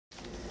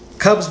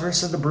Cubs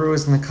versus the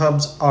Brewers, and the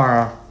Cubs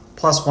are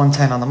plus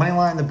 110 on the money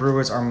line. The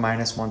Brewers are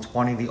minus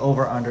 120. The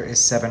over-under is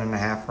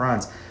 7.5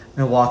 runs.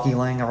 Milwaukee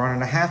laying a run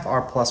and a half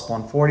are plus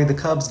 140. The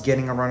Cubs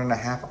getting a run and a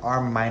half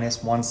are minus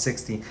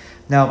 160.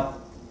 Now,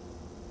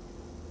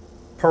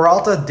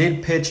 Peralta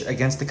did pitch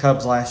against the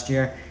Cubs last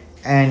year,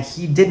 and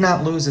he did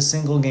not lose a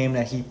single game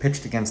that he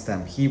pitched against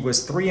them. He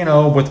was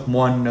 3-0 with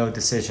 1 no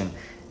decision.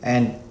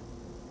 And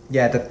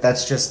yeah,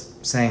 that's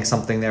just saying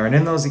something there. And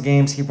in those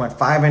games, he went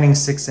 5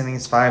 innings, 6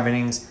 innings, 5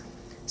 innings,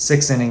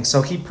 6 innings.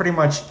 So he pretty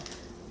much,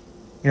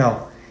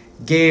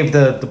 gave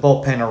the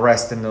bullpen a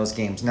rest in those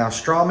games. Now,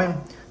 Strawman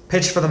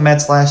pitched for the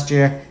Mets last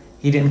year.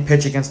 He didn't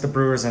pitch against the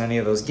Brewers in any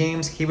of those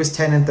games. He was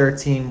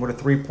 10-13 with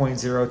a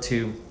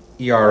 3.02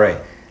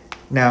 ERA.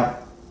 Now,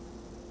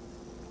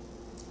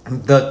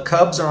 the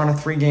Cubs are on a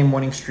 3-game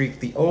winning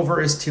streak. The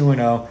over is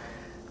 2-0.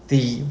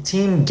 The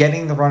team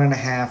getting the run and a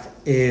half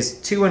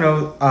is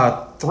 3-0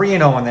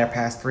 on their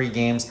past 3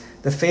 games.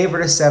 The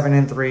favorite is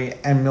 7-3,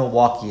 and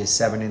Milwaukee is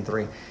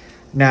 7-3.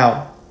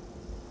 Now,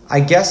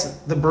 I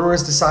guess the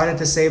Brewers decided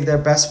to save their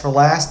best for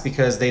last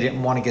because they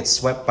didn't want to get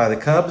swept by the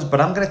Cubs,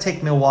 but I'm going to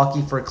take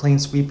Milwaukee for a clean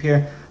sweep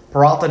here.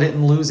 Peralta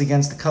didn't lose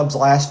against the Cubs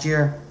last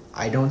year.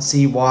 I don't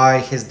see why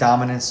his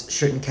dominance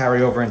shouldn't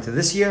carry over into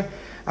this year.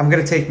 I'm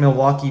going to take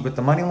Milwaukee with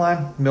the money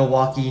line.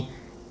 Milwaukee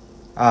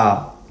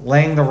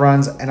laying the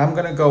runs, and I'm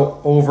going to go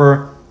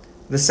over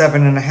the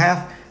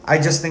 7.5. I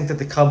just think that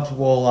the Cubs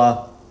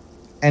will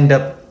end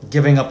up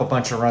giving up a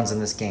bunch of runs in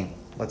this game.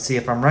 Let's see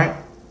if I'm right.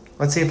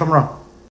 Let's see if I'm wrong.